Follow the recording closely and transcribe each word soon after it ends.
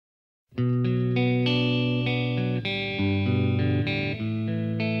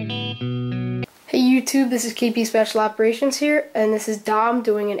YouTube, this is KP Special Operations here, and this is Dom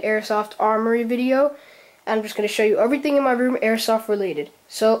doing an Airsoft Armory video. I'm just going to show you everything in my room Airsoft related.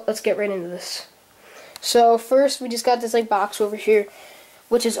 So let's get right into this. So first we just got this like box over here,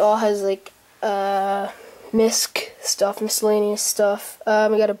 which is all has like MISC stuff, miscellaneous stuff.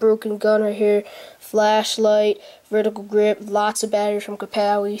 We got a broken gun right here, flashlight, vertical grip, lots of batteries from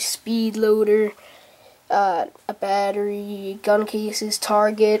Kapowwe, speed loader, a battery, gun cases,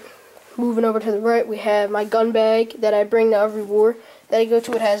 target. Moving over to the right, we have my gun bag that I bring to every war that I go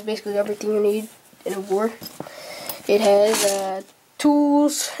to. It has basically everything you need in a war. It has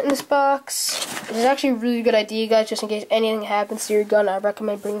tools in this box. It's actually a really good idea, guys, just in case anything happens to your gun. I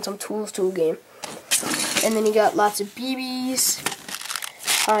recommend bringing some tools to a game. And then you got lots of BBs,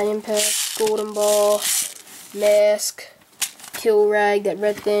 high impact, golden ball, mask, kill rag, that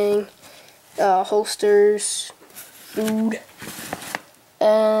red thing, holsters, food,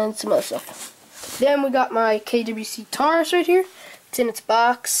 and some other stuff. Then we got my KWC Taurus right here. It's in its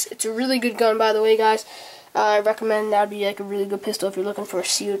box. It's a really good gun, by the way, guys. I recommend that would be like a really good pistol if you're looking for a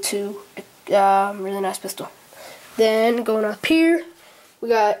CO2. Really nice pistol. Then going up here, we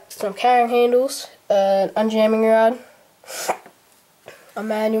got some carrying handles, an unjamming rod, a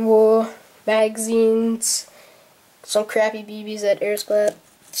manual, magazines, some crappy BBs that airsplat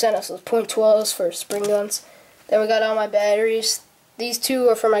sent us, those .12s for spring guns. Then we got all my batteries. These two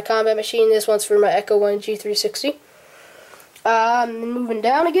are for my combat machine. This one's for my Mk1v G360. Then moving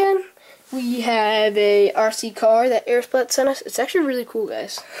down again, we have a RC car that Airsplat sent us. It's actually really cool,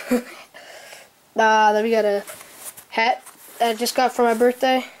 guys. Then we got a hat that I just got for my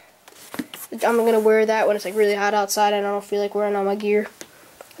birthday. I'm gonna wear that when it's like really hot outside and I don't feel like wearing all my gear.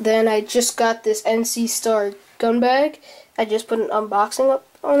 Then I just got this NC Star gun bag. I just put an unboxing up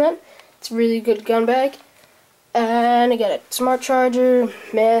on that. It's a really good gun bag. And I got a smart charger,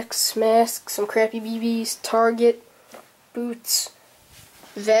 mask, some crappy BBs, target, boots,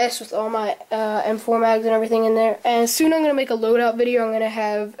 vest with all my M4 mags and everything in there. And soon I'm going to make a loadout video. I'm going to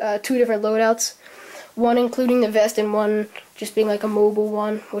have two different loadouts. One including the vest and one just being like a mobile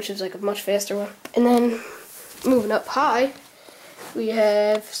one, which is like a much faster one. And then moving up high, we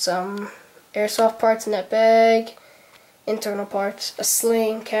have some airsoft parts in that bag. Internal parts, a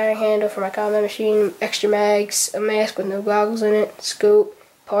sling, carrying handle for my combat machine, extra mags, a mask with no goggles in it, scope,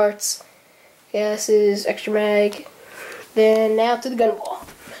 parts, gases, extra mag. Then now to the gun wall.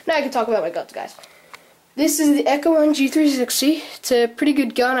 Now I can talk about my guns, guys. This is the Mk1v G360. It's a pretty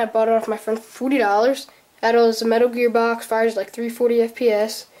good gun. I bought it off my friend for $40. That was a Metal Gear box, fires like 340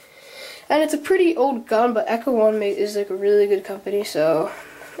 FPS. And it's a pretty old gun, but Mk1 is like a really good company, so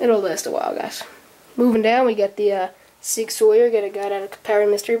it'll last a while, guys. Moving down, we got the Sauer, got out of Kapowwe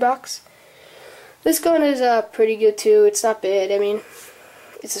mystery box. This gun is pretty good too. It's not bad. I mean,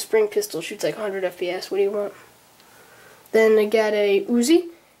 it's a spring pistol, shoots like 100 FPS. What do you want? Then I got a Uzi.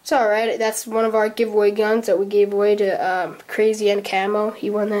 It's alright. That's one of our giveaway guns that we gave away to Crazy and Camo.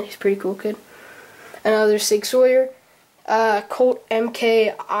 He won that. He's a pretty cool kid. Another Sauer, Colt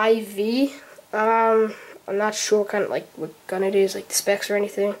Mk1v. I'm not sure kind of like what gun it is, like the specs or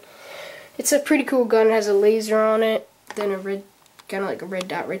anything. It's a pretty cool gun. It has a laser on it. Then a red, kind of like a red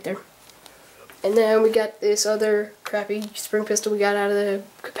dot right there. And then we got this other crappy spring pistol we got out of the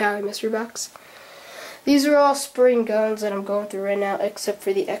Kapowwe mystery box. These are all spring guns that I'm going through right now, except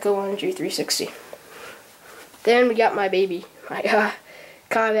for the Mk1v G360. Then we got my baby, my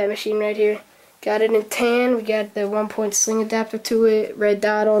combat machine right here. Got it in tan. We got the 1-point sling adapter to it, red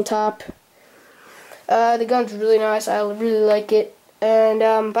dot on top. The gun's really nice. I really like it.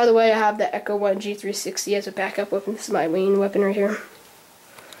 And by the way, I have the Mk1v G360 as a backup weapon. This is my main weapon right here.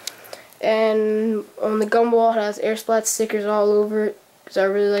 And on the gun wall, it has Airsplat stickers all over it because I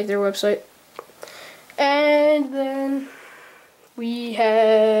really like their website. And then we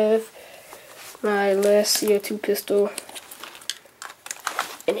have my last CO2 pistol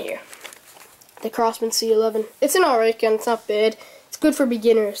in here. The Crossman C11. It's an alright gun. It's not bad. It's good for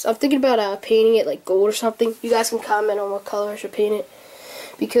beginners. I'm thinking about painting it like gold or something. You guys can comment on what color I should paint it.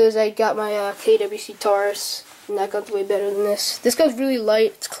 Because I got my KWC Taurus, and that gun's way better than this. This gun's really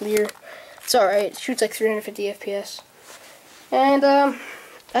light. It's clear. It's alright. It shoots like 350 FPS. And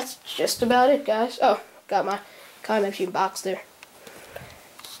that's just about it, guys. Oh, got my combat machine box there.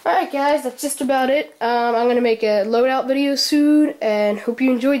 Alright, guys, that's just about it. I'm going to make a loadout video soon, and hope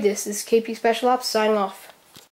you enjoyed this. This is KpSpecialOps signing off.